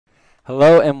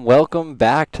Hello and welcome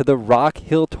back to the Rock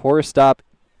Hill Tour Stop,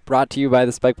 brought to you by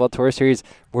the Spikeball Tour Series.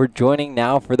 We're joining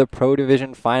now for the Pro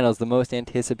Division Finals, the most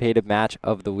anticipated match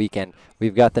of the weekend.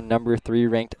 We've got the number 3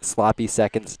 ranked Sloppy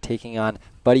Seconds taking on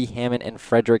Buddy Hammon and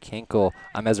Fredric Hinkle.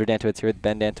 I'm Ezra Dantowitz here with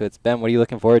Ben Dantowitz. Ben, what are you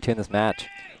looking forward to in this match?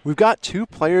 We've got two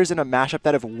players in a mashup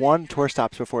that have won tour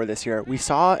stops before this year. We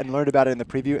saw and learned about it in the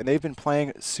preview, and they've been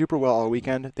playing super well all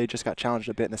weekend. They just got challenged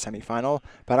a bit in the semifinal,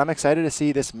 but I'm excited to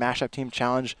see this mashup team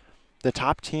challenge the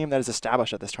top team that is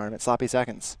established at this tournament, Sloppy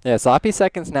Seconds. Yeah, Sloppy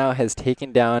Seconds now has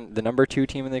taken down the number 2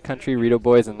 team in the country, Rito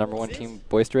Boys, and number 1 team,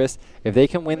 Boysterous. If they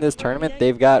can win this tournament,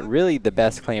 they've got really the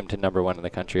best claim to number 1 in the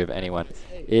country of anyone.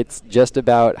 It's just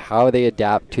about how they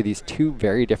adapt to these two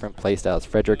very different playstyles.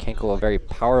 Fredric Hinkle, a very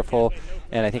powerful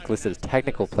and I think listed as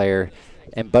technical player,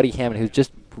 and Buddy Hammon, who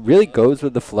just really goes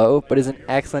with the flow, but is an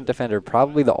excellent defender,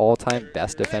 probably the all-time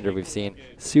best defender we've seen.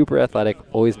 Super athletic,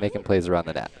 always making plays around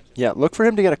the net. Yeah, look for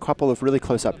him to get a couple of really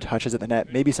close-up touches at the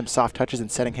net, maybe some soft touches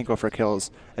and setting Hinkle for kills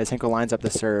as Hinkle lines up the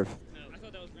serve.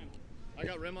 I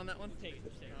got rim on that one.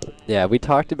 Yeah, we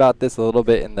talked about this a little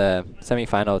bit in the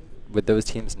semifinal with those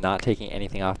teams not taking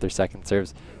anything off their second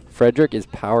serves. Fredric is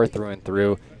power through and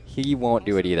through. He won't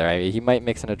do it either. I mean, he might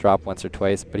mix in a drop once or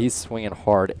twice, but he's swinging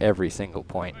hard every single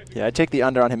point. Yeah, I'd take the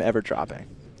under on him ever dropping.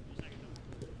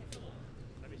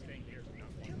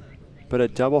 But a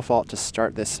double fault to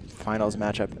start this finals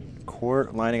matchup. Core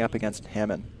lining up against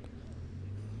Hammon.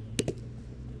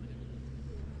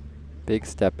 Big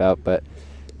step out, but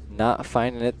not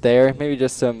finding it there. Maybe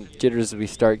just some jitters as we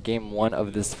start game 1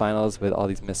 of this finals with all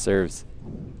these missed serves.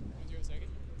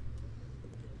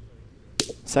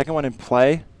 Second one in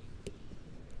play.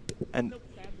 And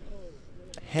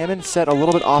Hammon set a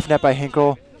little bit off net by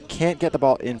Hinkle. Can't get the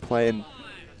ball in play. And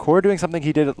Core doing something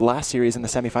he did last series in the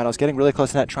semifinals, getting really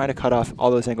close to net, trying to cut off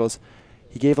all those angles.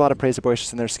 He gave a lot of praise to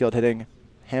Boysterous in their skilled hitting.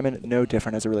 Hammon, no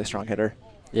different as a really strong hitter.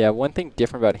 Yeah, one thing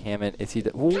different about Hammon is he...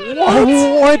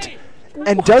 What?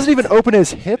 And doesn't even open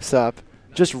his hips up.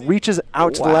 Just reaches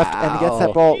out to the left and gets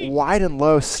that ball wide and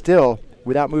low still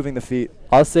without moving the feet.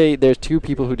 I'll say there's 2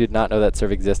 people who did not know that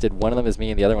serve existed. One of them is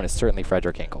me, and the other one is certainly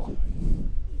Fredric Hinkle.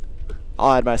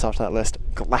 I'll add myself to that list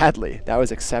gladly. That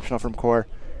was exceptional from Core.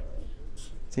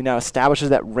 So he now establishes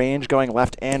that range going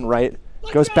left and right.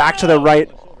 Goes back to the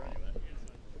right.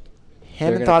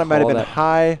 Hammon thought it might have been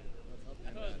high.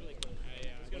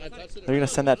 They're going to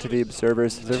send that to the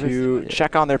observers to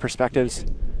check on their perspectives.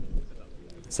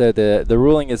 So the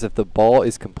ruling is if the ball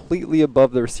is completely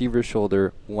above the receiver's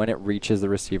shoulder when it reaches the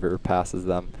receiver or passes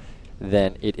them,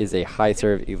 then it is a high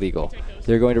serve illegal.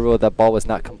 They're going to rule that ball was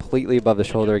not completely above the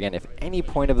shoulder. Again, if any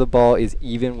point of the ball is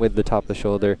even with the top of the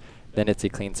shoulder, then it's a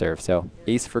clean serve. So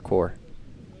ace for Core.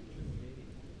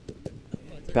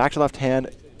 Back to left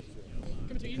hand.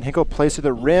 And Hinkle plays through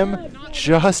the rim,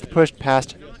 just pushed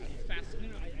past.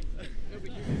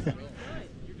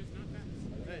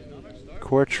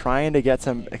 Core trying to get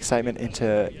some excitement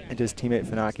into his teammate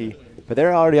Funaki, but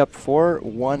they're already up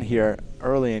 4-1 here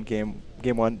early in game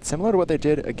 1, similar to what they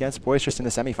did against Boysterous in the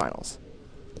semifinals.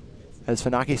 As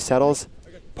Funaki settles,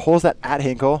 pulls that at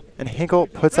Hinkle, and Hinkle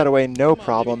puts that away no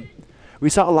problem. We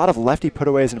saw a lot of lefty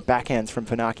putaways and backhands from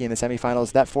Funaki in the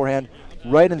semifinals. That forehand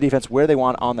right in the defense where they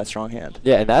want on that strong hand.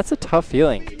 Yeah, and that's a tough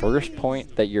feeling. First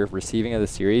point that you're receiving of the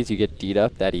series, you get D'd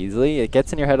up that easily. It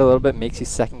gets in your head a little bit, makes you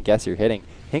second guess your hitting.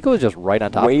 Hinkle is just right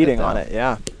on top waiting of it. On it,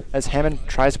 yeah. As Hammon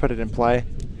tries to put it in play,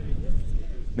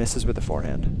 misses with the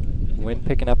forehand. Wind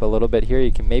picking up a little bit here.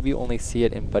 You can maybe only see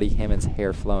it in Buddy Hammon's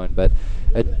hair flowing, but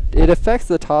it affects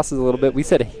the tosses a little bit. We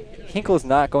said Hinkle is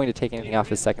not going to take anything off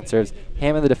his second serves.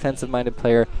 Hammon, the defensive-minded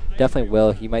player, definitely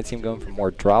will. You might see him going for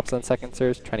more drops on second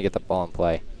serves, trying to get the ball in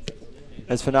play.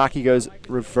 As Funaki goes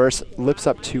reverse, lips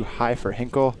up too high for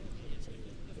Hinkle.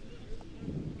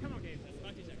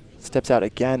 Steps out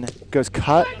again, goes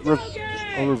cut,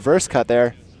 a reverse cut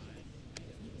there.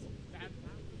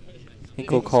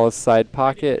 Hinkle calls side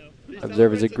pocket.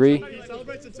 Observers agree.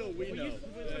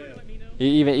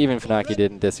 Even Funaki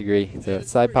didn't disagree. So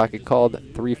side pocket called,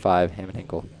 3-5, Hammon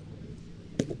Hinkle.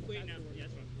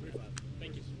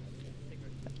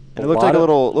 And it looked like a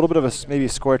little bit of a maybe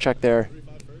score check there.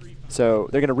 So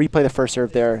they're going to replay the first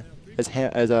serve there as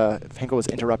Hinkle was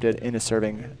interrupted in his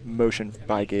serving motion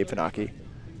by Gabe Funaki.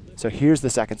 So here's the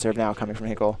second serve now coming from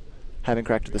Hinkle, having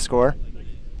corrected the score.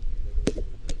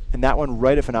 And that one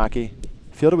right at Funaki,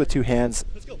 fielded with 2 hands.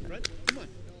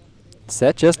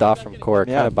 Set just off from Core,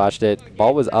 Yeah. kind of botched it.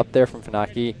 Ball was up there from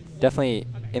Funaki, definitely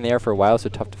in the air for a while, so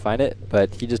tough to find it,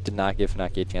 but he just did not give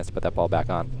Funaki a chance to put that ball back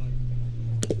on.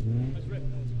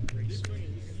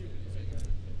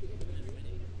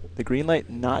 The green light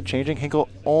not changing. Hinkle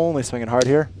only swinging hard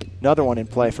here. Another one in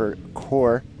play for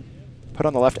Core. Put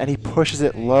on the left, and he pushes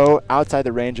it low outside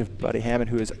the range of Buddy Hammon,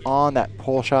 who is on that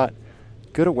pull shot.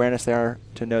 Good awareness there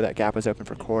to know that gap was open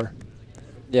for Core.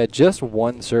 Yeah, just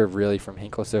one serve really from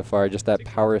Hinkle so far. Just that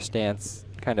power stance,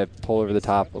 kind of pull over the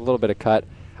top, a little bit of cut.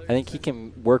 I think he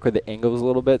can work with the angles a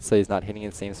little bit so he's not hitting in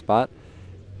the same spot.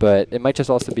 But it might just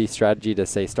also be strategy to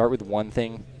say start with one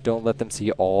thing, don't let them see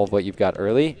all of what you've got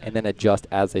early, and then adjust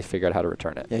as they figure out how to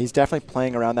return it. Yeah, he's definitely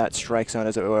playing around that strike zone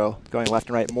as it will, going left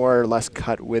and right, more or less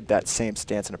cut with that same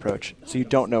stance and approach. So you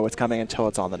don't know what's coming until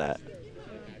it's on the net.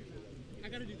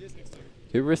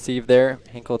 Good receive there.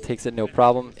 Hinkle takes it no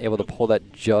problem, able to pull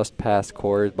that just past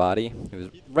Core's body. He was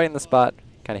right in the spot,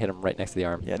 kind of hit him right next to the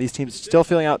arm. Yeah, these teams still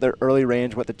feeling out their early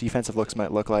range, what the defensive looks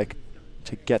might look like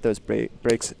to get those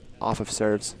breaks off of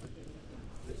serves.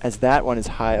 As that one is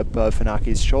high above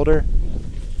Finaki's shoulder.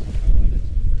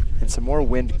 And some more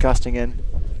wind gusting in.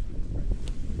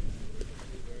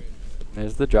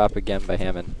 There's the drop again by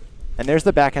Hammon. And there's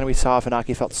the backhand we saw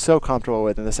Finaki felt so comfortable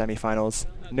with in the semifinals.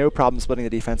 No problem splitting the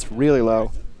defense really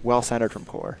low, well centered from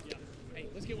Core.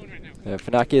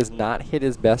 Finaki has not hit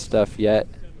his best stuff yet.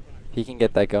 If he can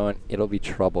get that going, it'll be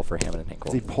trouble for Hammon and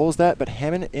Hinkle. He pulls that, but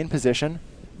Hammon in position,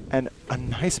 and a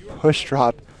nice push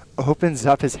drop opens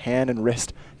up his hand and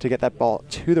wrist to get that ball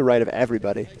to the right of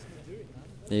everybody.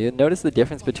 You notice the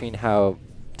difference between how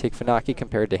take Finaki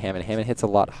compared to Hammon. Hammon hits a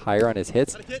lot higher on his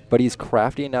hits, but he's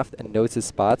crafty enough and knows his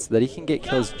spots that he can get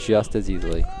kills just as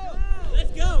easily.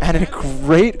 And a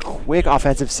great quick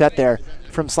offensive set there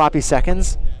from Sloppy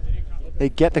Seconds. They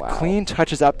get the clean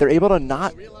touches up. They're able to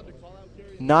not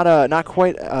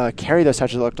quite carry those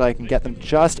touches, it looked like, and get them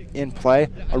just in play.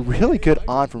 A really good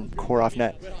on from Core off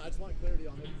net.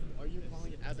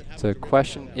 So the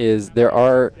question is, there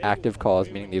are active calls,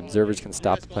 meaning the observers can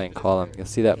stop the play and call them. You'll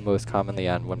see that most commonly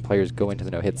on when players go into the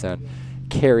no-hit zone.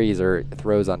 Carries or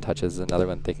throws on touches is another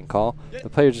one they can call. The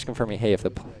player's just confirming, hey, if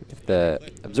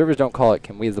the observers don't call it,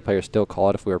 can we as the player still call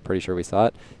it if we were pretty sure we saw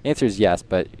it? The answer is yes,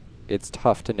 but it's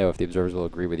tough to know if the observers will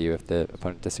agree with you if the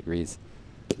opponent disagrees.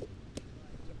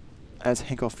 As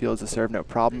Hinkle fields the serve, no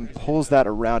problem. Pulls that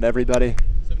around everybody.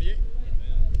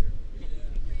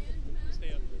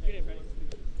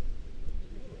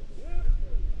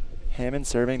 Hammon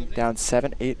serving down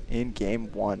 7-8 in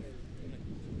game one.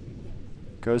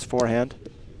 Goes forehand.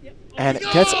 And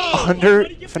gets under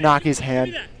Finaki's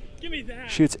hand.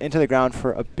 Shoots into the ground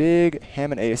for a big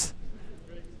Hammon ace.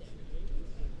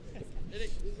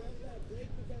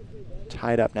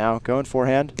 Tied up now. Going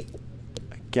forehand.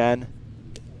 Again.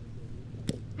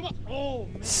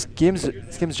 Skims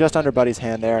just under Buddy's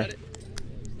hand there.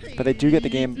 But they do get the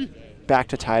game back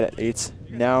to tied at 8s.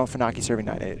 Now Finaki serving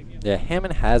 9-8. Yeah,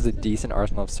 Hammon has a decent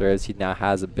arsenal of serves. He now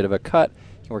has a bit of a cut.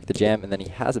 He can work the jam, and then he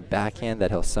has a backhand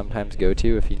that he'll sometimes go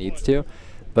to if he needs to.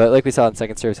 But like we saw in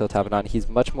second service, he'll tap it on. He's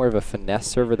much more of a finesse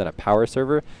server than a power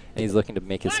server, and he's looking to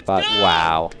make his spot.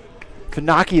 Wow.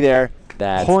 Finaki there,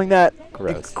 pulling that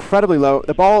incredibly low.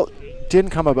 The ball didn't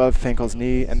come above Finkel's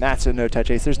knee, and that's a no-touch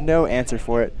ace. There's no answer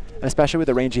for it, especially with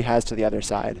the range he has to the other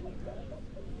side.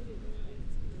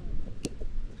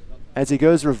 As he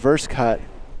goes reverse cut,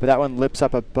 but that one lips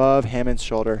up above Hammon's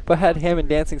shoulder. But had Hammon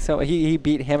dancing so much. He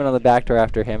beat Hammon on the backdoor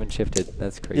after Hammon shifted.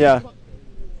 That's crazy. Yeah.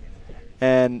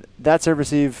 And that serve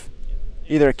receive,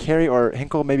 either a carry or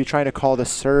Hinkle maybe trying to call the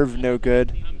serve no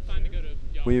good.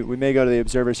 We may go to the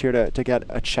observers here to get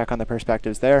a check on the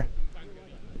perspectives there.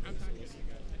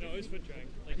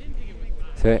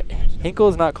 So Hinkle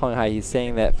is not calling high. He's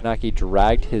saying that Finaki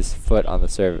dragged his foot on the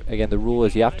serve. Again, the rule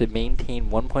is you have to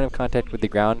maintain 1 point of contact with the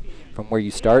ground from where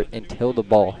you start until the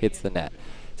ball hits the net.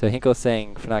 So Hinkle is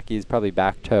saying Finaki's probably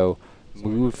back toe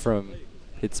moved from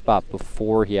his spot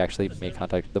before he actually made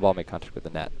contact. The ball made contact with the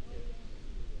net.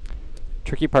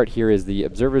 Tricky part here is the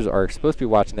observers are supposed to be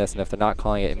watching this, and if they're not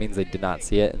calling it, it means they did not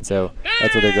see it, and so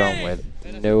that's what they're going with.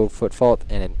 No foot fault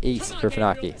and an ace for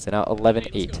Finaki. So now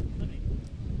 11-8.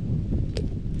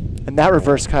 And that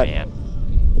reverse cut,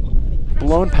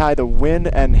 blown by the wind,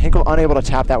 and Hinkle unable to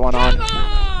tap that one on.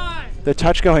 The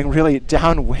touch going really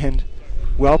downwind,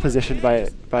 well positioned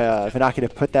by Finaki to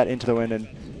put that into the wind, and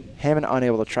Hammon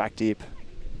unable to track deep.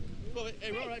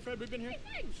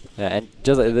 Yeah, and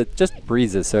it just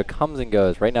breezes, so it comes and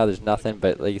goes. Right now there's nothing,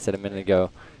 but like you said a minute ago,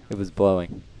 it was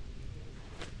blowing.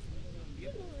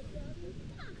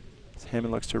 So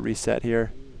Hammon looks to reset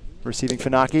here, receiving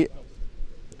Finaki,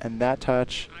 and that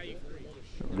touch.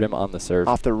 Rim on the serve.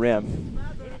 Off the rim.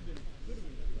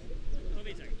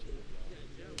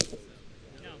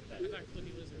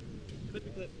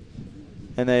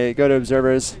 And they go to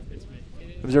observers.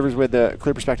 Observers with the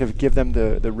clear perspective give them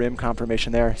the rim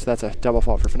confirmation there. So that's a double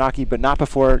fault for Finaki, but not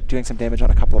before doing some damage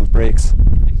on a couple of breaks.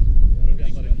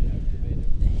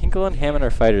 Hinkle and Hammon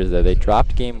are fighters, though. They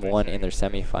dropped game 1 in their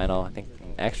semifinal, I think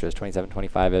in extras,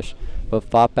 27-25-ish, but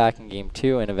fought back in game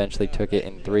 2 and eventually took it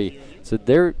in 3. So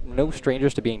they're no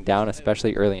strangers to being down,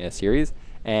 especially early in a series,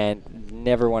 and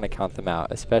never want to count them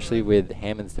out, especially with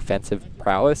Hammon's defensive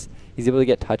prowess. He's able to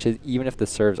get touches even if the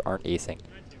serves aren't acing.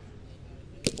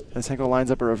 As Hinkle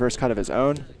lines up a reverse cut of his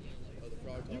own.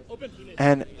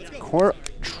 And Core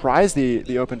tries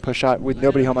the open push shot with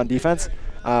nobody home on defense.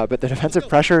 But the defensive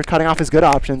pressure, cutting off his good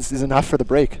options, is enough for the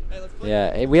break.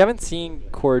 Yeah, we haven't seen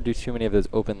Core do too many of those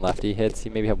open lefty hits. He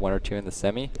maybe had 1 or 2 in the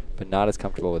semi, but not as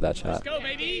comfortable with that shot. Let's go,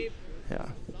 baby. Yeah,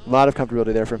 a lot of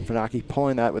comfortability there from Funaki,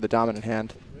 pulling that with a dominant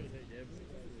hand.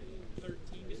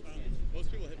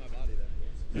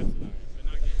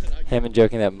 Hammon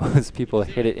joking that most people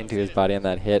hit it into his body on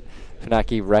that hit.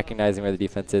 Funaki recognizing where the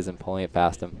defense is and pulling it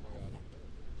past him.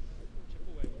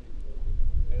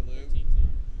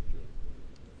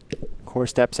 Core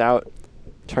steps out,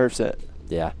 turfs it.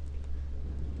 Yeah.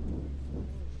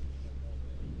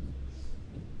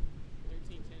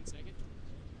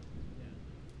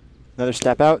 Another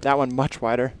step out, that one much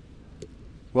wider.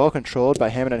 Well controlled by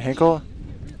Hammon and Hinkle.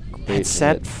 And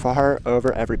sent far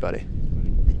over everybody.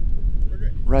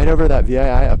 Right over that VII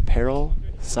apparel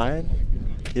sign,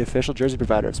 the official jersey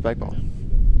provider of Spikeball.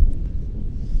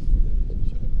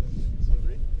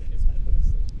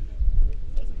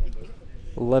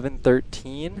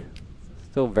 $11-13.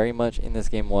 Still very much in this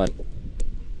game 1.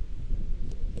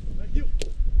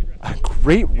 A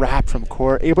great wrap from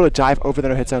Core, able to dive over the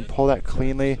no-hit zone, pull that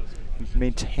cleanly, and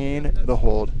maintain the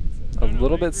hold. A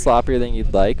little bit sloppier than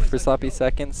you'd like for sloppy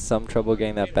seconds. Some trouble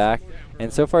getting that back.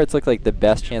 And so far it's looked like the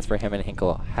best chance for Hammon and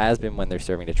Hinkle has been when they're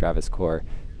serving to Travis Core.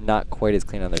 Not quite as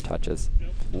clean on their touches.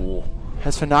 Ooh.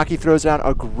 As Funaki throws down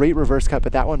a great reverse cut,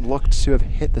 but that one looked to have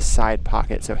hit the side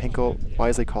pocket, so Hinkle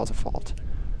wisely calls a fault.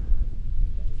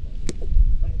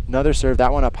 Another serve,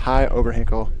 that one up high over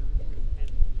Hinkle.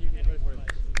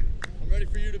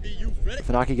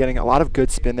 Funaki getting a lot of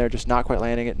good spin there, just not quite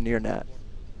landing it near net.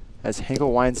 As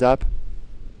Hinkle winds up.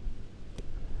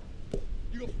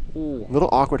 Ooh. Little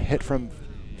awkward hit from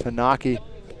Funaki.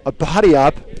 A body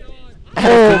up.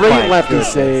 And a great lefty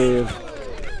save.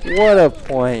 What a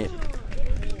point.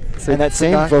 So and that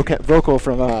same vocal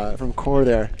from Core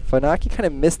there. Funaki kind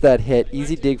of missed that hit.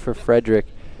 Easy dig for Fredric,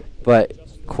 but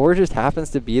Core just happens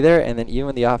to be there, and then even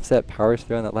when the offset powers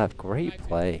through on that left, great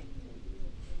play.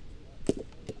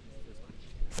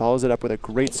 Follows it up with a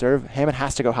great serve. Hammon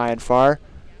has to go high and far,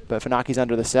 but Funaki's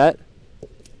under the set.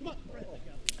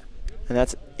 And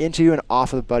that's into and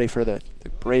off of the Buddy for the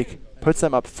break. Puts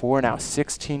them up 4 now,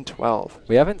 16-12.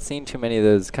 We haven't seen too many of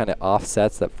those kind of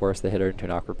offsets that force the hitter into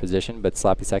an awkward position, but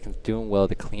Sloppy Seconds doing well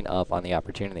to clean up on the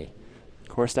opportunity.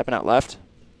 Core stepping out left.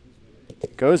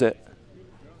 Goes it.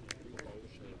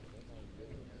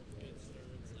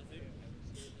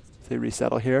 They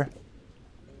resettle here.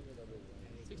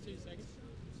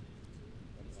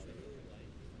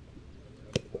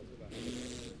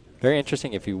 Very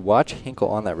interesting. If you watch Hinkle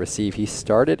on that receive, he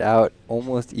started out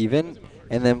almost even,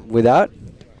 and then without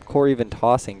Core even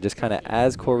tossing, just kind of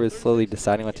as Core was slowly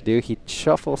deciding what to do, he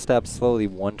shuffle steps slowly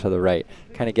one to the right,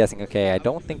 kind of guessing, okay, I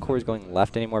don't think Core is going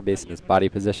left anymore based on his body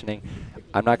positioning.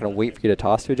 I'm not going to wait for you to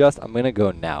toss to adjust. I'm going to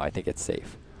go now. I think it's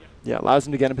safe. Yeah, allows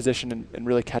him to get in position and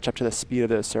really catch up to the speed of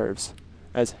those serves.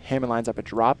 As Hammon lines up a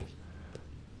drop.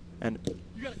 And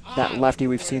that lefty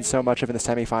we've seen so much of in the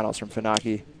semifinals from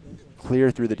Funaki.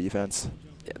 Clear through the defense.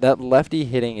 That lefty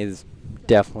hitting is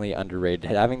definitely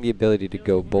underrated. Having the ability to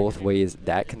go both ways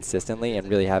that consistently and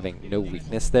really having no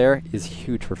weakness there is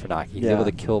huge for Funaki. He's able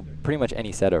to kill pretty much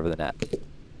any set over the net.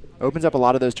 Opens up a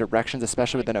lot of those directions,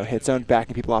 especially with the no-hit zone,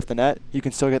 backing people off the net. You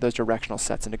can still get those directional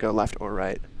sets into go left or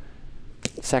right.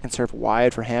 Second serve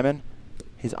wide for Hammon.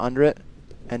 He's under it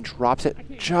and drops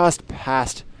it just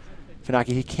past Funaki.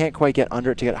 He can't quite get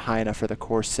under it to get high enough for the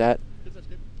core set.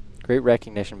 Great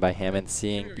recognition by Hammon,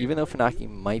 seeing, even though Funaki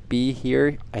might be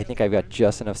here, I think I've got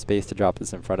just enough space to drop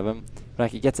this in front of him.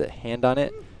 Funaki gets a hand on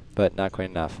it, but not quite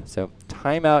enough. So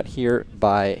timeout here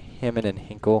by Hammon and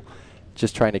Hinkle,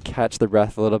 just trying to catch the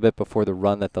breath a little bit before the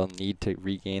run that they'll need to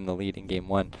regain the lead in game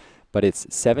 1. But it's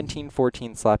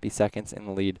 17-14 sloppy seconds in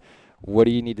the lead. What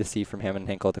do you need to see from Hammon and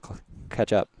Hinkle to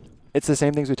catch up? It's the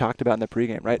same things we talked about in the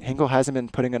pregame, right? Hinkle hasn't been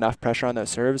putting enough pressure on those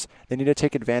serves. They need to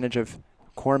take advantage of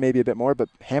Core maybe a bit more, but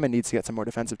Hammon needs to get some more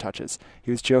defensive touches.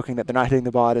 He was joking that they're not hitting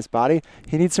the ball at his body.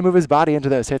 He needs to move his body into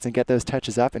those hits and get those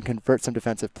touches up and convert some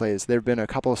defensive plays. There have been a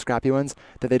couple of scrappy ones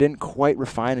that they didn't quite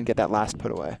refine and get that last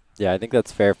put away. Yeah, I think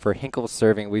that's fair. For Hinkle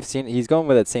serving, we've seen he's going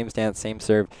with that same stance, same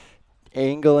serve.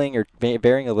 angling or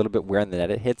varying a little bit where in the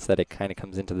net it hits, that it kind of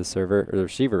comes into the server, or the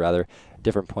receiver rather,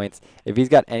 different points. If he's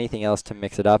got anything else to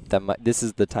mix it up, this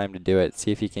is the time to do it.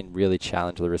 See if he can really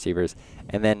challenge the receivers.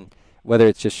 And then whether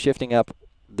it's just shifting up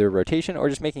their rotation or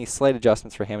just making slight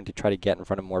adjustments for Hammon to try to get in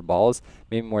front of more balls,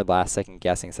 maybe more last-second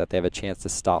guessing so that they have a chance to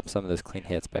stop some of those clean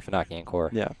hits by Funaki and Core.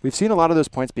 Yeah, we've seen a lot of those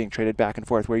points being traded back and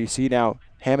forth, where you see now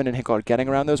Hammon and Hinkle are getting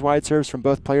around those wide serves from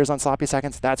both players on sloppy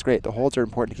seconds. That's great. The holds are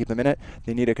important to keep them in it.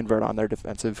 They need to convert on their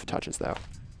defensive touches, though.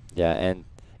 Yeah, and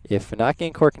if Funaki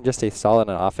and Core can just stay solid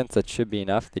on offense, that should be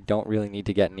enough. They don't really need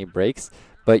to get any breaks,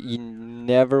 but you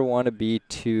never want to be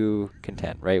too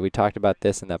content, right? We talked about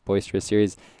this in that Boysterous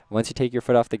series. Once you take your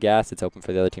foot off the gas, it's open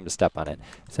for the other team to step on it.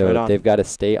 So they've got to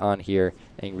stay on here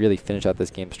and really finish out this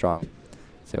game strong.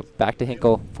 So back to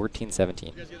Hinkle,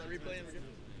 14-17.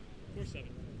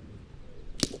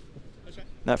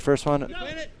 That first one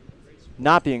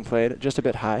not being played, just a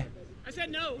bit high. I said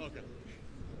no. Okay.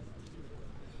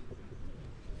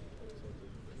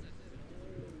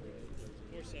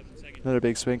 Another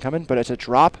big swing coming, but it's a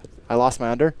drop. I lost my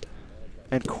under.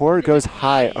 And Core goes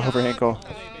high over Hinkle.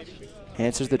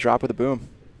 Answers the drop with a boom.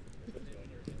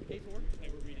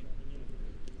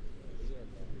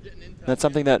 That's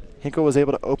something that Hinkle was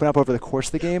able to open up over the course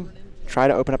of the game. Try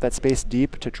to open up that space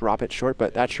deep to drop it short,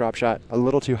 but that drop shot a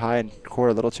little too high and Core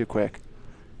a little too quick.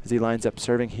 As he lines up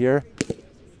serving here,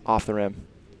 off the rim.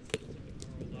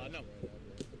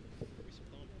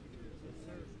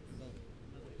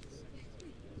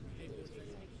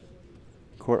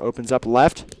 Core opens up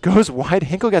left, goes wide.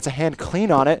 Hinkle gets a hand clean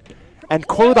on it. And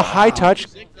Core with a high touch.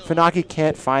 Funaki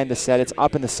can't find the set. It's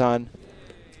up in the sun.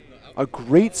 A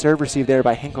great serve receive there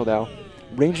by Hinkle, though.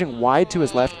 Ranging wide to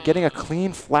his left, getting a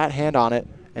clean, flat hand on it,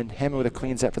 and Hammon with a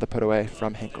clean set for the put away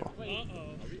from Hinkle.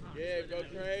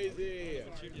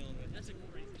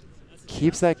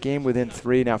 Keeps that game within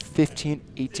 3. Now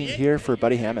 15-18 here for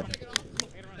Buddy Hammon.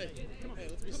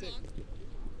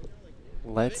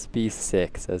 Let's be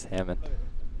sick, says Hammon.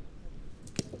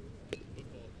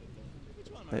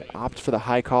 They opt for the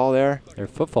high call there. Their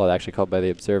footfall is actually called by the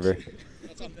observer.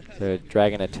 So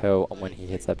dragging a toe when he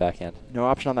hits that backhand. No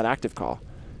option on that active call.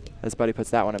 As Buddy puts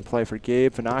that one in play for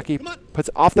Gabe. Funaki puts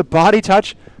off the body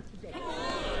touch.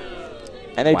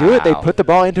 And they do it. They put the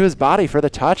ball into his body for the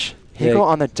touch. Hinkle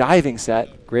on the diving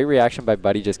set. Great reaction by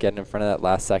Buddy, just getting in front of that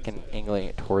last second, angling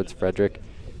it towards Fredric.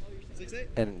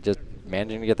 And just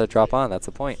managing to get that drop on. That's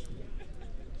the point.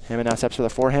 Hammon now steps for the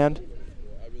forehand.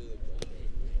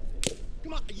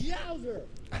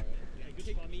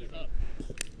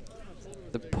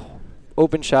 The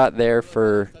open shot there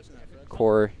for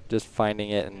Core, just finding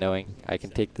it and knowing I can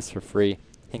take this for free.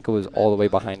 Hinkle was all the way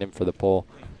behind him for the pull.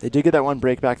 They did get that one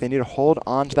break back. They need to hold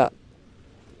on to that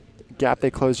gap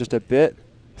they closed just a bit.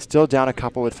 Still down a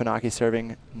couple with Funaki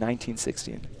serving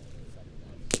 19-16.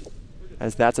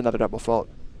 As that's another double fault.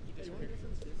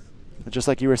 But just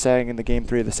like you were saying in the game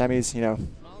 3 of the semis, you know,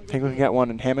 Hinkle can get one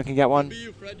and Hammon can get one.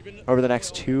 Over the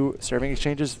next 2 serving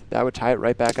exchanges, that would tie it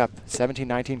right back up.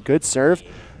 17-19, good serve.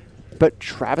 But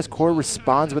Travis Core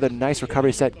responds with a nice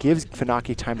recovery set, gives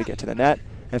Funaki time to get to the net,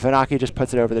 and Funaki just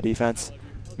puts it over the defense.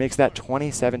 Makes that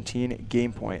 2017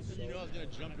 game point.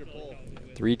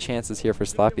 3 chances here for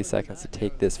sloppy seconds to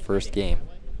take this first game.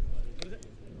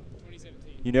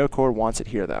 You know Core wants it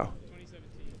here, though.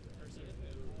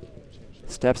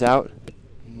 Steps out.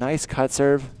 Nice cut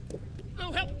serve.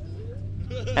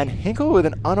 And Hinkle with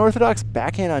an unorthodox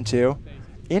backhand on 2.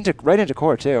 Right into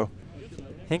Core, too.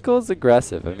 Hinkle's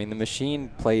aggressive. I mean, the machine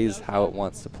plays how it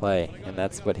wants to play, and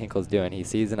that's what Hinkle's doing. He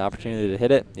sees an opportunity to hit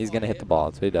it, he's going to hit the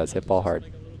ball. That's what he does, hit ball hard.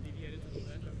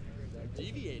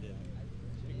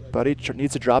 Buddy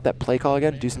needs to drop that play call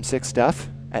again, do some sick stuff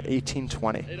at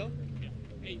 18-20.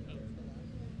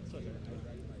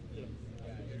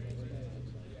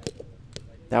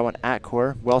 That one at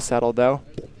Core, well settled though.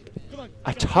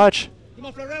 A touch.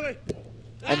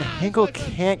 And Hinkle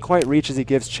can't quite reach as he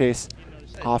gives chase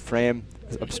off frame.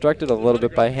 Obstructed a little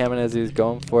bit by Hammon as he was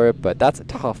going for it, but that's a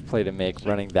tough play to make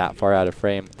running that far out of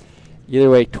frame. Either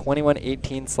way,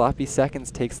 21-18, sloppy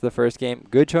seconds takes the first game.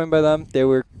 Good showing by them. They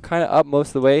were kind of up most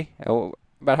of the way.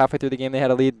 About halfway through the game, they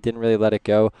had a lead. Didn't really let it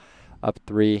go. Up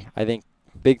 3. I think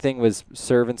big thing was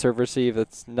serve and serve receive.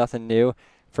 That's nothing new.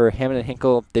 For Hammon and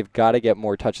Hinkle, they've got to get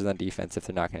more touches on defense if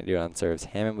they're not going to do it on serves.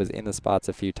 Hammon was in the spots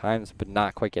a few times, but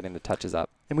not quite getting the touches up.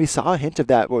 And we saw a hint of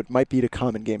that, what might be to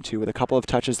come in game 2, with a couple of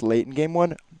touches late in game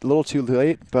 1. A little too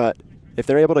late, but if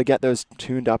they're able to get those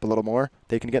tuned up a little more,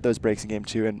 they can get those breaks in game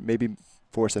 2 and maybe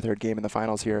force a 3rd game in the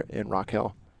finals here in Rock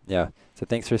Hill. Yeah, so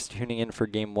thanks for tuning in for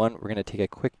game 1. We're going to take a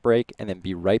quick break and then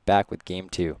be right back with game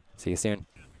 2. See you soon.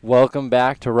 Welcome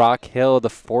back to Rock Hill, the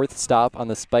 4th stop on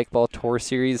the Spikeball Tour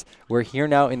Series. We're here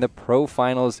now in the Pro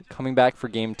Finals, coming back for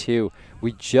Game 2.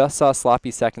 We just saw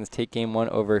Sloppy Seconds take Game 1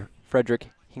 over Fredric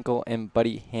Hinkle and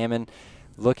Buddy Hammon.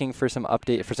 Looking for some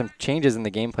changes in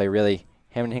the gameplay, really.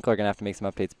 Hammon and Hinkle are going to have to make some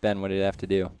updates. Ben, what did they have to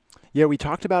do? Yeah, we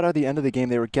talked about at the end of the game,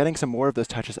 they were getting some more of those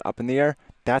touches up in the air.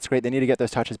 That's great. They need to get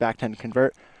those touches back to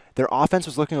convert. Their offense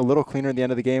was looking a little cleaner at the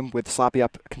end of the game with Sloppy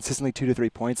up consistently 2 to 3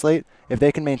 points late. If they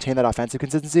can maintain that offensive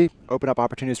consistency, open up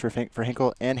opportunities for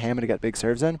Hinkle and Hammon to get big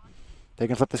serves in, they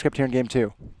can flip the script here in Game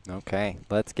 2. Okay,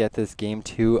 let's get this Game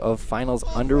 2 of Finals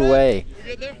underway.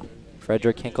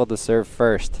 Fredric Hinkle to serve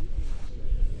first.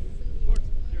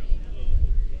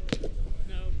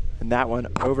 And that one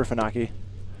over Funaki.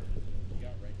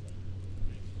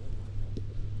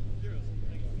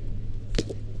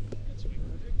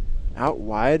 Out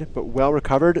wide, but well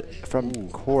recovered from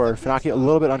Core. Funaki a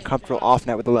little bit uncomfortable off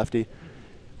net with the lefty.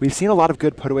 We've seen a lot of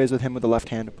good putaways with him with the left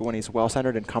hand, but when he's well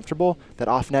centered and comfortable, that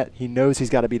off net, he knows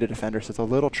he's got to beat a defender, so it's a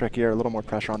little trickier, a little more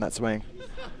pressure on that swing.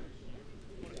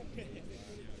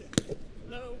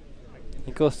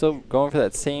 Hinkle still going for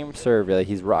that same serve, really.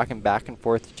 He's rocking back and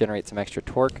forth to generate some extra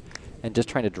torque and just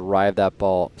trying to drive that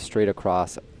ball straight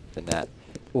across the net.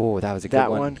 Oh, that was a good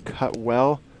one. That one cut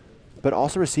well, but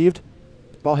also received.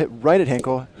 Ball hit right at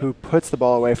Hinkle, who puts the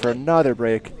ball away for another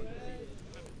break.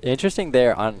 Interesting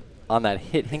there on that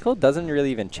hit. Hinkle doesn't really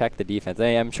even check the defense.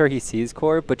 I'm sure he sees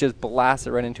Core, but just blasts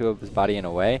it right into his body in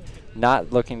a way.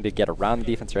 Not looking to get around the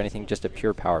defense or anything, just a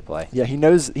pure power play. Yeah, he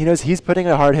knows he's putting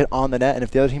a hard hit on the net, and if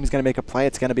the other team is going to make a play,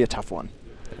 it's going to be a tough one.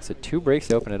 So 2 breaks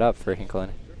to open it up for Hinkle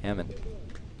and Hammon.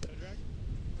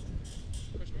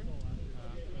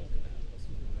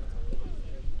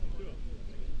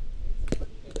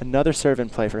 Another serve in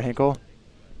play for Hinkle.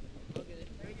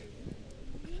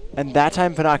 And that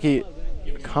time Funaki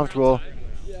comfortable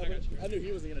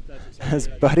as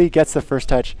Buddy gets the first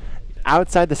touch.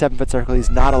 Outside the 7-foot circle, he's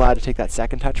not allowed to take that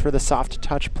second touch for the soft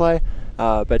touch play,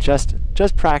 but just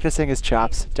practicing his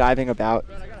chops, diving about.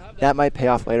 That might pay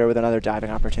off later with another diving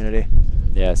opportunity.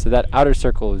 Yeah, so that outer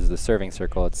circle is the serving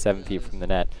circle. It's 7 feet from the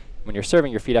net. When you're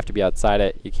serving, your feet have to be outside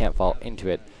it. You can't fall into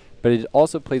it. But it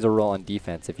also plays a role on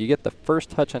defense. If you get the first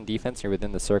touch on defense and you're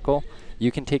within the circle,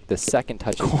 you can take the second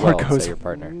touch as well to your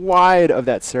partner. Wide of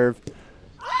that serve.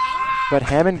 But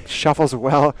Hammon shuffles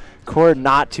well. Core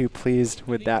not too pleased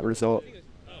with that result.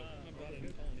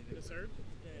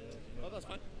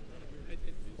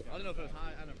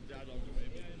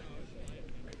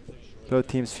 Both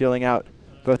teams feeling out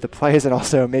both the plays and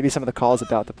also maybe some of the calls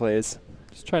about the plays.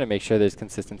 Just trying to make sure there's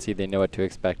consistency. They know what to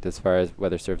expect as far as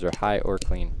whether serves are high or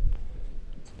clean.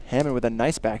 Hammon with a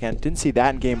nice backhand. Didn't see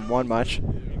that in Game 1 much.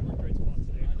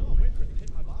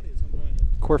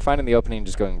 Core finding the opening,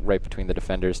 just going right between the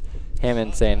defenders.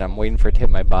 Hammon saying, I'm waiting for it to hit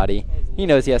my body. He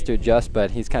knows he has to adjust,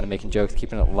 but he's kind of making jokes,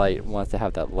 keeping it light, wants to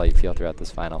have that light feel throughout this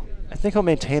final. I think he'll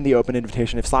maintain the open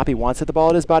invitation. If Sloppy wants to hit the ball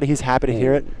at his body, he's happy to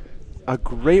hear it. A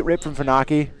great rip from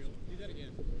Funaki.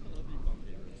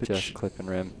 Just clipping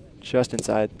rim. Just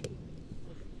inside.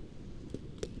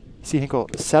 See Hinkle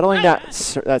settling that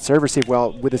serve receive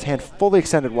well with his hand fully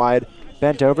extended wide,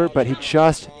 bent over, but he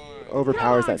just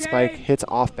overpowers that spike, hits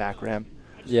off back rim.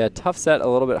 Yeah, tough set, a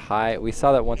little bit high. We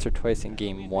saw that once or twice in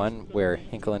Game 1 where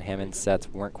Hinkle and Hammond's sets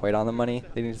weren't quite on the money.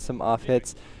 They needed some off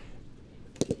hits.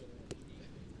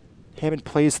 Hammon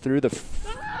plays through the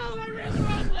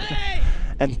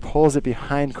and pulls it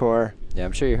behind Core. Yeah,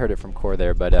 I'm sure you heard it from Core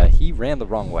there, but he ran the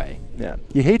wrong way. Yeah,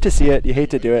 you hate to see it, you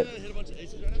hate to do it,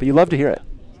 but you love to hear it.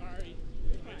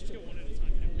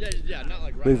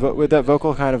 With that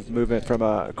vocal kind of movement from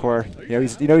Core,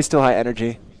 he's still high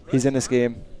energy. He's in this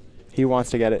game. He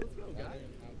wants to get it.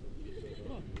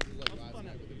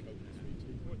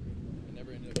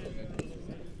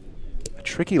 A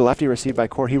tricky lefty received by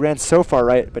Core. He ran so far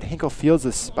right, but Hinkle fields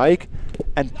the spike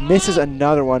and misses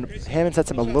another one. Hammon sets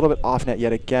him a little bit off net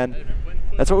yet again.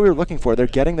 That's what we were looking for. They're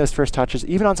getting those first touches,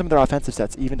 even on some of their offensive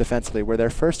sets, even defensively, where their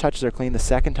first touches are clean, the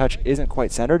second touch isn't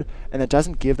quite centered, and it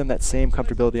doesn't give them that same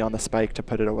comfortability on the spike to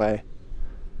put it away.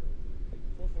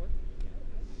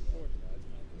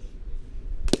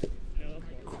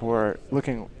 Core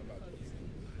looking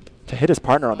to hit his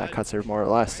partner on that cut serve, more or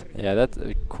less. Yeah, that's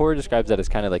Core describes that as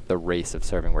kind of like the race of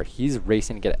serving, where he's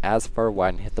racing to get as far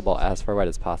wide and hit the ball as far wide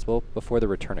as possible before the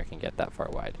returner can get that far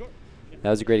wide. That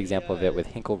was a great example of it with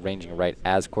Hinkle ranging right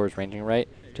as Core's ranging right,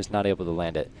 just not able to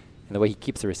land it. And the way he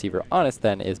keeps the receiver honest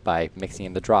then is by mixing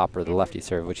in the drop or the lefty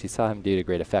serve, which he saw him do to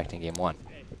great effect in Game 1.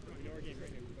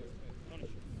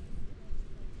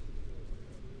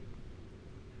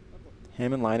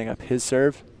 Hammon lining up his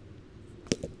serve.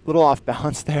 A little off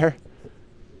balance there.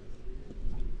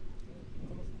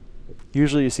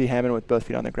 Usually you see Hammon with both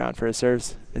feet on the ground for his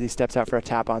serves as he steps out for a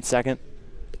tap on second.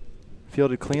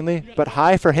 Fielded cleanly, but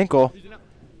high for Hinkle.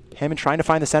 Hammon trying to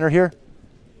find the center here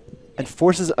and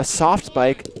forces a soft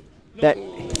spike that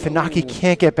Funaki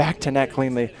can't get back to net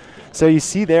cleanly. So you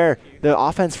see there, the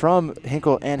offense from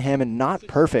Hinkle and Hammon not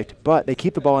perfect, but they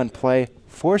keep the ball in play,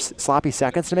 force sloppy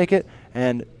seconds to make it,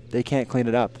 and they can't clean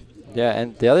it up. Yeah,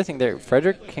 and the other thing there,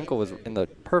 Fredric Hinkle was in the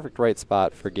perfect right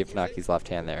spot for Gabe Funaki's left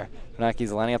hand there.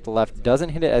 Funaki's lining up the left, doesn't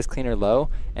hit it as clean or low,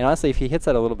 and honestly, if he hits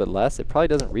that a little bit less, it probably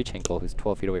doesn't reach Hinkle, who's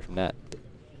 12 feet away from net.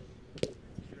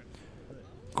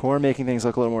 Core making things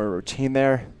look a little more routine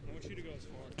there.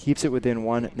 Keeps it within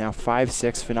one. Now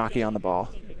 5-6, Funaki on the ball.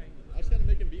 I just gotta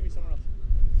make him beat me somewhere else.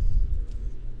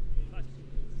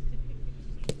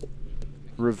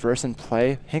 Reverse and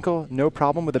play. Hinkle, no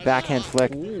problem with a backhand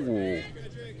flick. Ooh,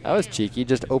 that was cheeky,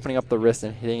 just opening up the wrist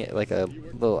and hitting it like a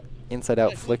little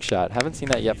inside-out flick shot. Haven't seen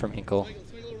that yet from Hinkle.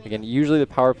 Again, usually the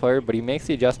power player, but he makes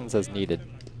the adjustments as needed.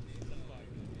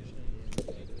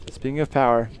 Speaking of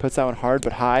power, puts that one hard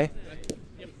but high.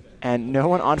 And no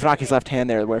one on Funaki's left hand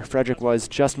there where Fredric was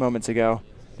just moments ago.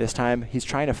 This time he's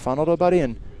trying to funnel to Buddy,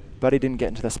 and Buddy didn't get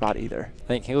into the spot either. I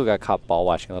think Hinkle got caught ball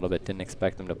watching a little bit, didn't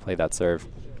expect him to play that serve.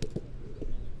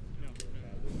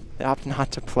 They opt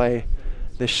not to play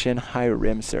the shin high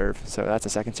rim serve, so that's a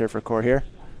second serve for Core here.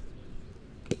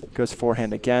 Goes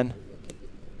forehand again.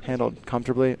 Handled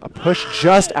comfortably. A push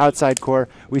just outside Core.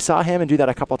 We saw Hammon do that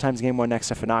a couple times game one next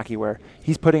to Funaki, where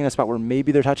he's putting in a spot where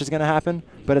maybe their touch is going to happen,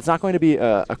 but it's not going to be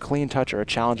a clean touch or a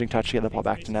challenging touch to get the ball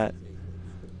back to net.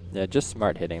 Yeah, just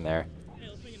smart hitting there. Hey,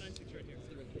 let's make it 9-6 right here.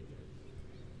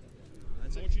 I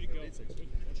want you to go. I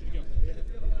want you to go.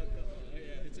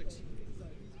 Hit 6.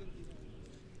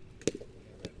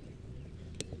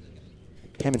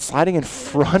 Hammon sliding in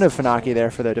front of Funaki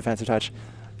there for the defensive touch.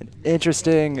 An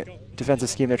interesting defensive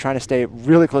scheme. They're trying to stay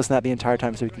really close to that the entire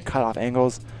time so we can cut off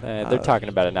angles. They're talking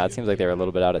about it now. It seems like they were a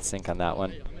little bit out of sync on that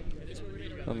one.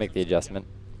 We'll make the adjustment.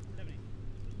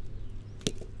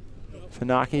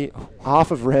 Funaki off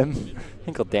of rim.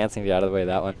 Hinkle dancing to get out of the way of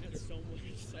that one.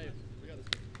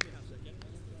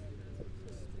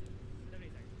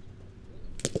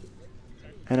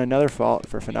 And another fault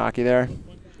for Funaki there.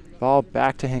 Ball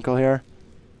back to Hinkle here.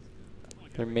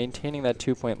 They're maintaining that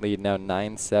 2-point lead now,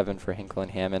 9-7 for Hinkle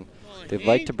and Hammon. They'd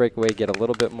like to break away, get a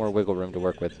little bit more wiggle room to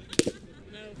work with.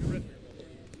 The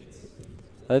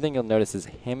other thing you'll notice is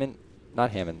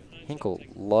Hinkle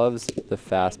loves the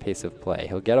fast pace of play.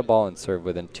 He'll get a ball and serve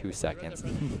within 2 seconds.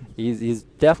 He's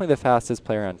definitely the fastest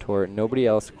player on tour. Nobody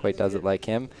else quite does it like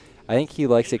him. I think he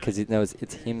likes it because he knows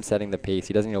it's him setting the pace.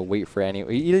 He doesn't wait for any.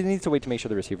 He needs to wait to make sure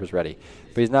the receiver's ready.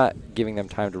 But he's not giving them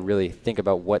time to really think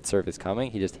about what serve is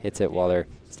coming. He just hits it while they're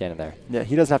standing there. Yeah,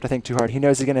 he doesn't have to think too hard. He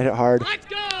knows he's going to hit hard. Let's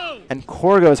go! And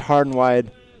Core goes hard and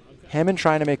wide. Hammon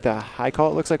trying to make the high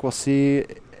call. It looks like we'll see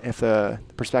if the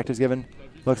perspective's given.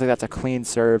 Looks like that's a clean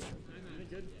serve.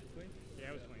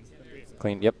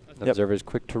 Clean, yep. The observer's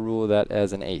quick to rule that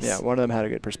as an ace. Yeah, one of them had a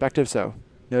good perspective, so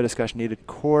no discussion needed.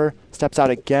 Core steps out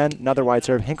again. Another wide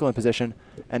serve. Hinkle in position.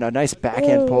 And a nice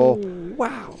backhand pull.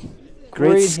 Wow.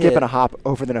 Great skip and a hop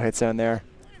over the no-hit zone there.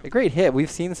 A great hit. We've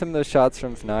seen some of those shots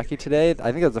from Funaki today.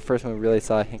 I think that was the first one we really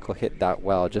saw Hinkle hit that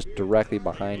well, just directly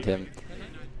behind him,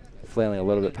 flailing a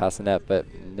little bit past the net, but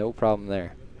no problem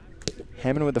there.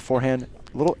 Hammon with the forehand.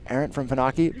 A little errant from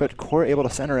Funaki, but Core able to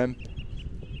center him.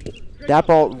 That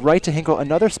ball right to Hinkle.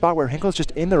 Another spot where Hinkle's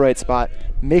just in the right spot,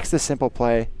 makes the simple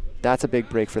play. That's a big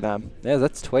break for them. Yeah,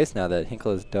 that's twice now that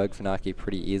Hinkle has dug Funaki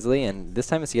pretty easily, and this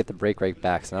time it's to get the break right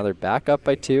back. So now they're back up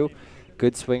by 2.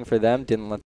 Good swing for them. Didn't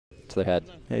let to their head.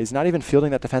 Yeah, he's not even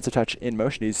fielding that defensive touch in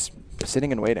motion. He's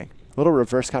sitting and waiting. A little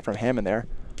reverse cut from Hammon there.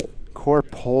 Core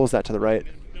pulls that to the right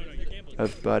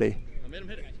of Buddy. I made him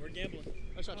hit it. We're gambling.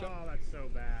 Nice shot, Chuck. Oh, that's so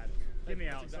bad. Get me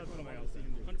out. That's somebody else.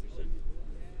 100%.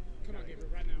 Come on, Gabriel,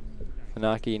 right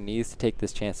now. Funaki needs to take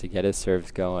this chance to get his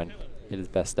serves going. Hit his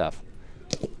best stuff.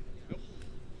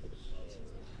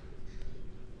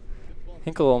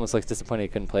 Hinkle almost looks disappointed he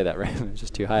couldn't play that rim. It was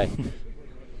just too high.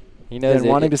 He knows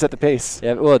wanting to set the pace.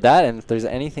 Yeah, well, that, and if there's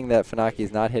anything that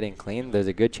Funaki's not hitting clean, there's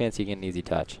a good chance he can get an easy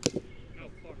touch.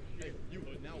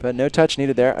 But no touch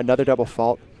needed there. Another double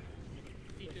fault.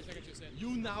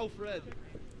 You now, Fred.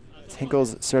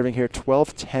 Hinkle's serving here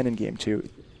 12-10 in game 2.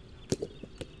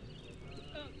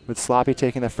 With Sloppy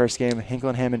taking the first game, Hinkle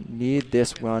and Hammon need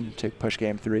this one to push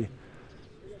game 3.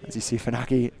 As you see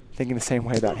Funaki thinking the same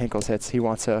way about Hinkle's hits. He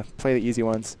wants to play the easy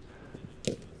ones.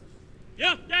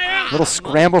 Little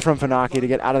scramble from Funaki to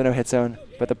get out of the no-hit zone,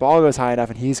 but the ball goes high enough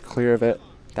and he's clear of it.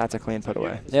 That's a clean put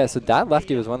away. Yeah, so that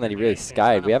lefty was one that he really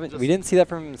skied. We didn't see that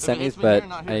from him in semis, but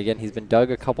again, he's been dug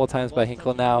a couple of times by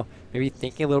Hinkle now. Maybe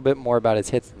thinking a little bit more about his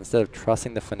hits instead of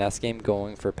trusting the finesse game,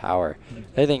 going for power.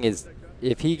 The other thing is,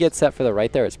 if he gets set for the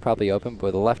right there, it's probably open, but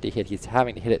with a lefty hit, he's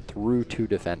having to hit it through 2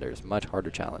 defenders. Much harder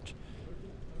challenge.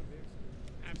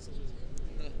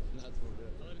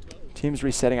 Teams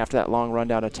resetting after that long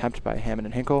rundown attempt by Hammon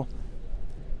and Hinkle.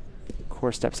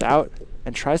 Core steps out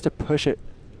and tries to push it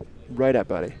right at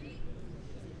Buddy.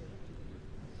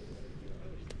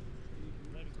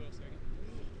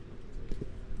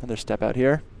 Another step out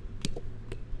here.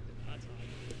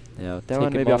 That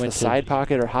one maybe off the side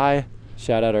pocket or high.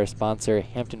 Shout out our sponsor,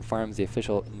 Hampton Farms, the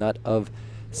official nut of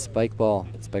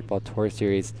Spikeball Tour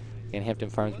Series. And Hampton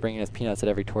Farms bringing us peanuts at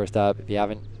every tour stop. If you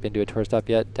haven't been to a tour stop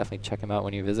yet, definitely check them out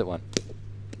when you visit one.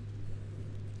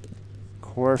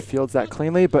 Core fields that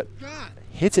cleanly, but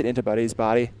hits it into Buddy's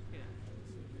body.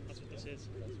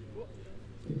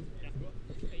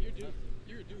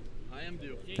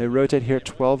 They rotate here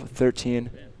 12-13.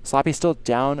 Sloppy still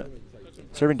down,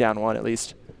 serving down 1 at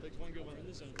least.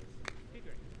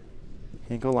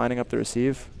 Hinkle lining up the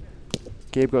receive.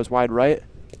 Gabe goes wide right.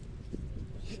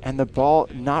 And the ball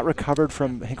not recovered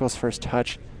from Hinkle's first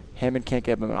touch. Hammon can't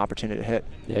give him an opportunity to hit.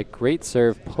 Yeah, great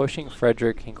serve, pushing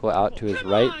Fredric Hinkle out to his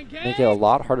right, making it a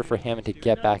lot harder for Hammon to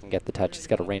get back and get the touch. He's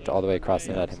got to range all the way across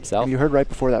the net himself. And you heard right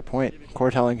before that point, Core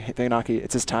telling Funaki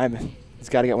it's his time. He's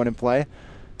got to get one in play.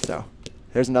 So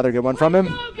there's another good one from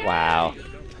him. Wow.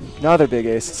 Another big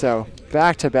ace. So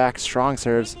back-to-back strong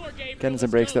serves. Getting some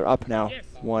breaks. They're up now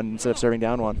 1 instead of serving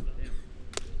down 1.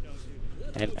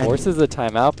 And forces the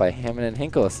timeout by Hammon and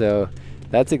Hinkle. So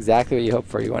that's exactly what you hope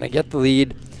for. You want to get the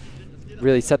lead,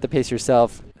 really set the pace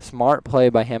yourself. Smart play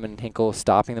by Hammon and Hinkle,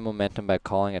 stopping the momentum by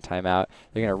calling a timeout.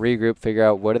 They're going to regroup, figure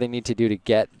out what do they need to do to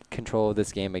get control of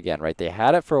this game again, right? They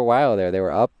had it for a while there. They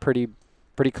were up pretty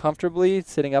comfortably,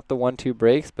 sitting up the 1-2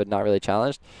 breaks, but not really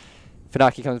challenged.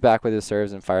 Funaki comes back with his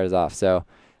serves and fires off. So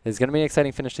it's going to be an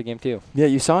exciting finish to game 2. Yeah,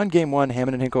 you saw in game 1,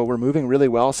 Hammon and Hinkle were moving really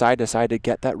well side to side to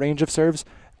get that range of serves.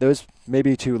 Those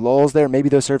maybe 2 lulls there. Maybe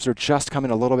those serves are just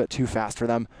coming a little bit too fast for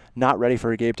them. Not ready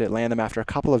for Gabe to land them after a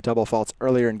couple of double faults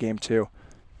earlier in game 2.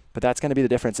 But that's going to be the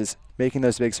difference, is making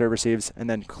those big serve receives and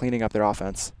then cleaning up their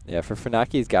offense. Yeah, for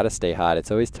Funaki, he's got to stay hot. It's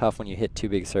always tough when you hit 2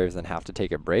 big serves and have to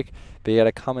take a break. But you got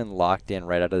to come in locked in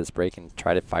right out of this break and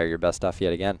try to fire your best stuff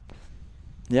yet again.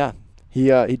 Yeah,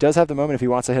 he does have the moment. If he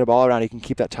wants to hit a ball around, he can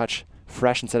keep that touch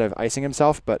fresh instead of icing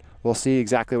himself. But we'll see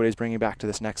exactly what he's bringing back to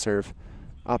this next serve.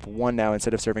 Up 1 now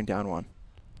instead of serving down 1.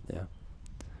 Yeah. And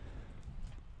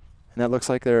that looks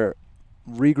like they're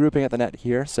regrouping at the net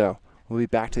here, so we'll be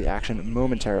back to the action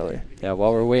momentarily. Yeah,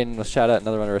 while we're waiting, let's shout out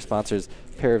another one of our sponsors,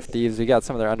 Pair of Thieves. We got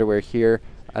some of their underwear here.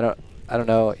 I don't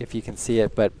know if you can see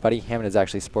it, but Buddy Hammon is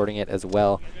actually sporting it as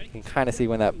well. You can kind of see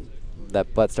when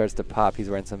that butt starts to pop. He's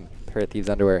wearing some Pair of Thieves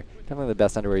underwear. Definitely the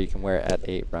best underwear you can wear at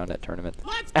a round net tournament.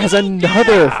 As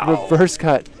another reverse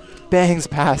cut bangs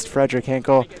past Fredric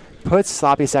Hinkle. Puts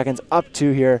Sloppy Seconds up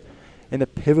 2 here in the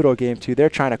pivotal game 2.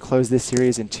 They're trying to close this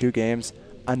series in 2 games.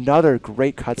 Another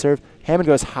great cut serve. Hammon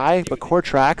goes high, but Core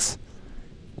tracks.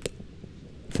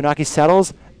 Funaki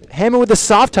settles. Hammon with the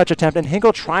soft touch attempt, and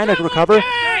Hinkle trying to recover,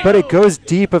 but it goes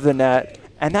deep of the net.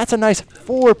 And that's a nice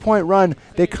 4-point run.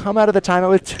 They come out of the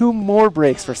timeout with 2 more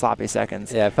breaks for Sloppy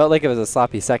Seconds. Yeah, it felt like it was a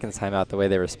Sloppy Seconds timeout the way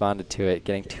they responded to it,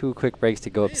 getting 2 quick breaks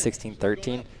to go up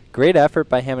 16-13. Great effort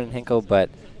by Hammon and Hinkle, but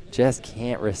just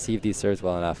can't receive these serves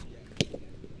well enough.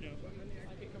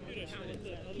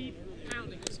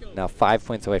 Now 5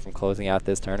 points away from closing out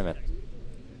this tournament.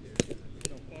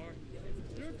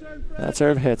 That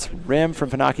serve hits rim from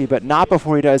Funaki, but not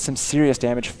before he does some serious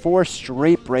damage. 4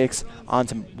 straight breaks on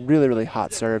some really, really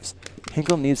hot serves.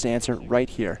 Hinkle needs to answer right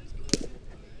here.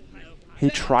 He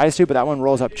tries to, but that one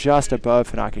rolls up just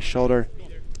above Funaki's shoulder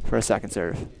for a second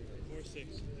serve.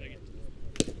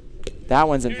 That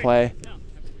one's in play.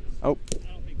 Oh.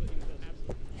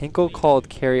 Hinkle called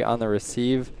carry on the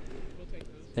receive.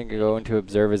 I think go into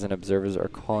observers, and observers are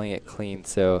calling it clean.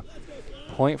 So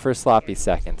point for Sloppy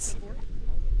Seconds.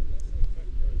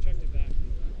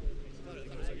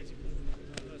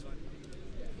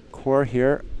 Core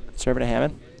here, serving to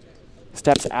Hammon.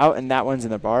 Steps out, and that one's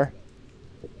in the bar.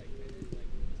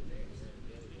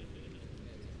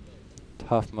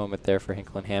 Tough moment there for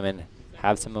Hinkle and Hammon.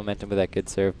 Have some momentum with that good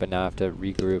serve, but now have to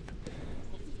regroup.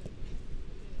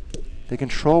 They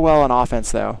control well on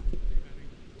offense, though.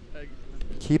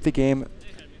 Keep the game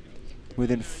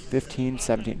within 15,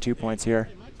 17, 2 points here.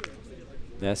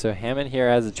 Yeah, so Hammon here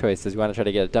has a choice. Does he want to try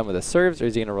to get it done with the serves, or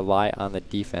is he going to rely on the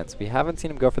defense? We haven't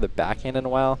seen him go for the backhand in a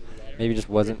while. Maybe just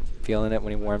wasn't feeling it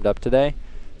when he warmed up today.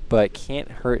 but can't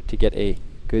hurt to get a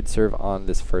good serve on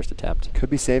this first attempt. Could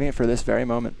be saving it for this very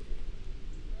moment.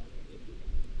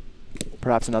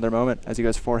 Perhaps another moment as he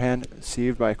goes forehand,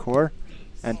 received by Core,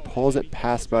 and pulls it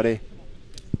past Buddy.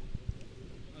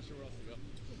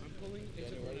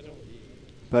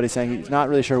 Buddy's saying he's not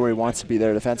really sure where he wants to be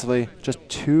there defensively. Just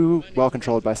too well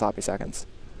controlled by sloppy seconds.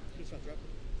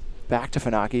 Back to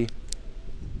Funaki.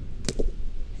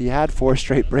 He had 4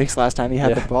 straight breaks last time he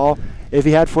had the ball. If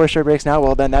he had 4 straight breaks now,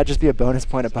 well, then that'd just be a bonus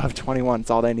point above 21. It's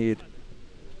all they need.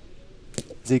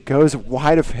 As he goes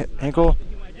wide of Hinkle.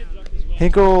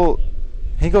 Hinkle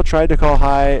tried to call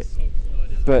high,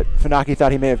 but Funaki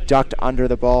thought he may have ducked under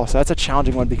the ball. So that's a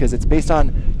challenging one because it's based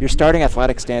on your starting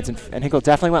athletic stance, and Hinkle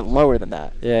definitely went lower than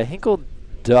that. Yeah, Hinkle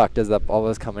ducked as that ball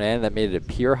was coming in. That made it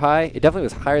appear high. It definitely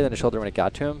was higher than the shoulder when it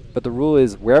got to him, but the rule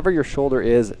is wherever your shoulder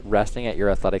is resting at your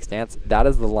athletic stance, that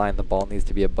is the line the ball needs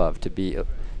to be above to be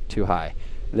too high.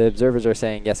 The observers are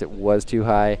saying, yes, it was too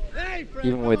high.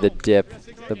 Even with the dip,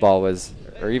 the ball was,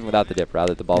 or even without the dip,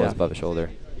 rather, the ball was above his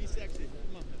shoulder.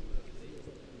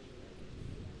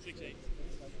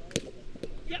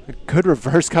 A good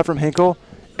reverse cut from Hinkle,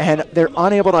 and they're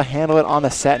unable to handle it on the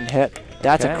set and hit.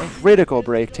 That's a critical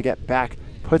break to get back.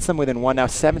 Puts them within 1 now,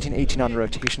 17-18 on the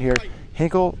rotation here.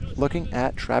 Hinkle looking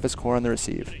at Travis Core on the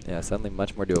receive. Yeah, suddenly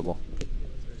much more doable.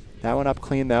 That one up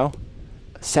clean though.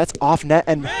 Sets off net,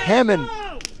 and Hammon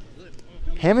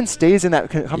stays in that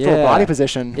comfortable body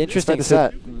position. Interesting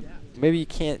set. Maybe you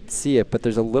can't see it, but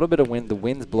there's a little bit of wind. The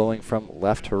wind's blowing from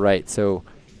left to right, so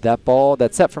that ball,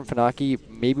 that set from Funaki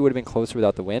maybe would have been closer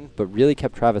without the wind, but really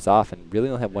kept Travis off and really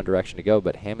only had one direction to go,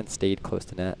 but Hammon stayed close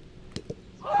to net.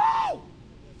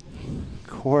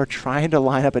 Core trying to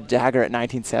line up a dagger at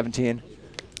 19-17.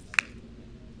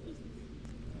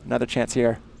 Another chance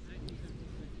here.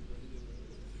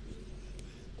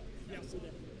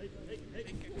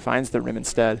 Finds the rim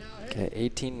instead. Okay,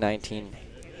 18-19.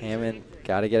 Hammon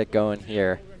got to get it going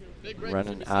here.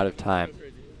 Running out of time.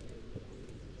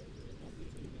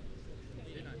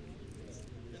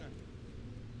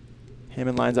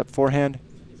 Hammon lines up forehand.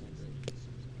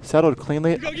 Settled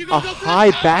cleanly. A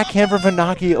high backhand from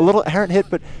Funaki. A little errant hit,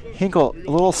 but Hinkle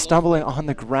a little stumbling on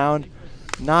the ground.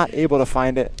 Not able to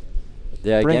find it.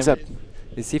 Yeah, brings again, up.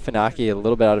 You see Funaki a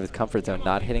little bit out of his comfort zone,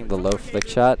 not hitting the low flick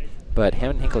shot, but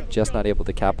Hammon and Hinkle just not able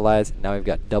to capitalize. Now we've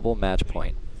got double match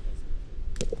point.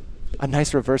 A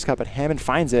nice reverse cut, but Hammon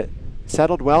finds it.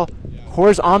 Settled well.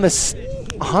 Core's on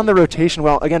the rotation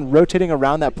well. Again, rotating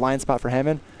around that blind spot for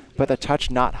Hammon, but the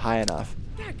touch not high enough.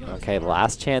 Okay,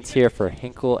 last chance here for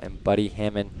Hinkle and Buddy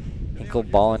Hammon. Hinkle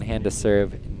ball in hand to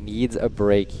serve, needs a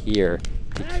break here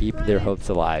to keep their hopes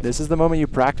alive. This is the moment you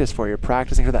practice for. You're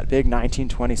practicing for that big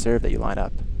 19-20 serve that you line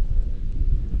up.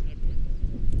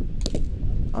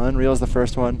 Unreal's the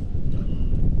first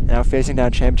one. Now facing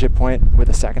down championship point with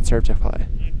a second serve to play.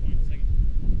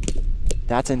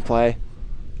 That's in play.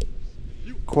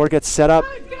 Core gets set up,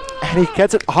 and he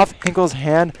gets it off Hinkle's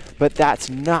hand, but that's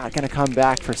not going to come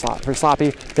back for Sloppy.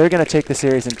 They're going to take the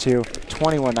series in 2,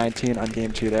 21-19 on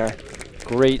game 2 there.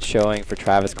 Great showing for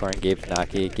Travis Core and Gabe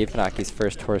Funaki. Gabe Funaki's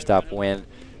first tour stop win.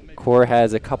 Core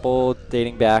has a couple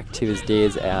dating back to his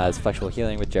days as Flexible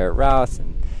Healing with Jarrett Rouse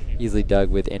and easily dug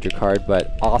with Andrew Card,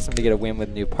 but awesome to get a win with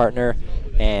a new partner.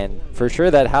 And for sure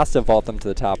that has to vault them to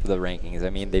the top of the rankings. I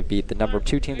mean, they beat the number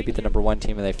 2 team, they beat the number 1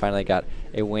 team, and they finally got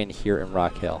a win here in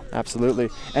Rock Hill. Absolutely.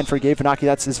 And for Gabe Funaki,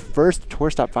 that's his first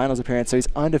Tour Stop Finals appearance, so he's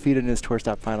undefeated in his Tour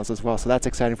Stop Finals as well. So that's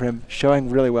exciting for him,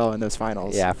 showing really well in those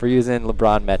finals. Yeah, for using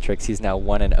LeBron metrics, he's now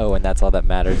 1-0, and that's all that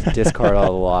matters. Discard all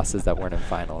the losses that weren't in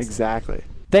finals. Exactly.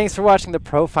 Thanks for watching the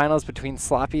pro finals between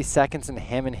Sloppy Seconds and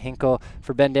Hammon Hinkle.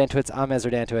 For Ben Dantowitz, I'm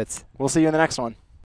Ezra Dantowitz. We'll see you in the next one.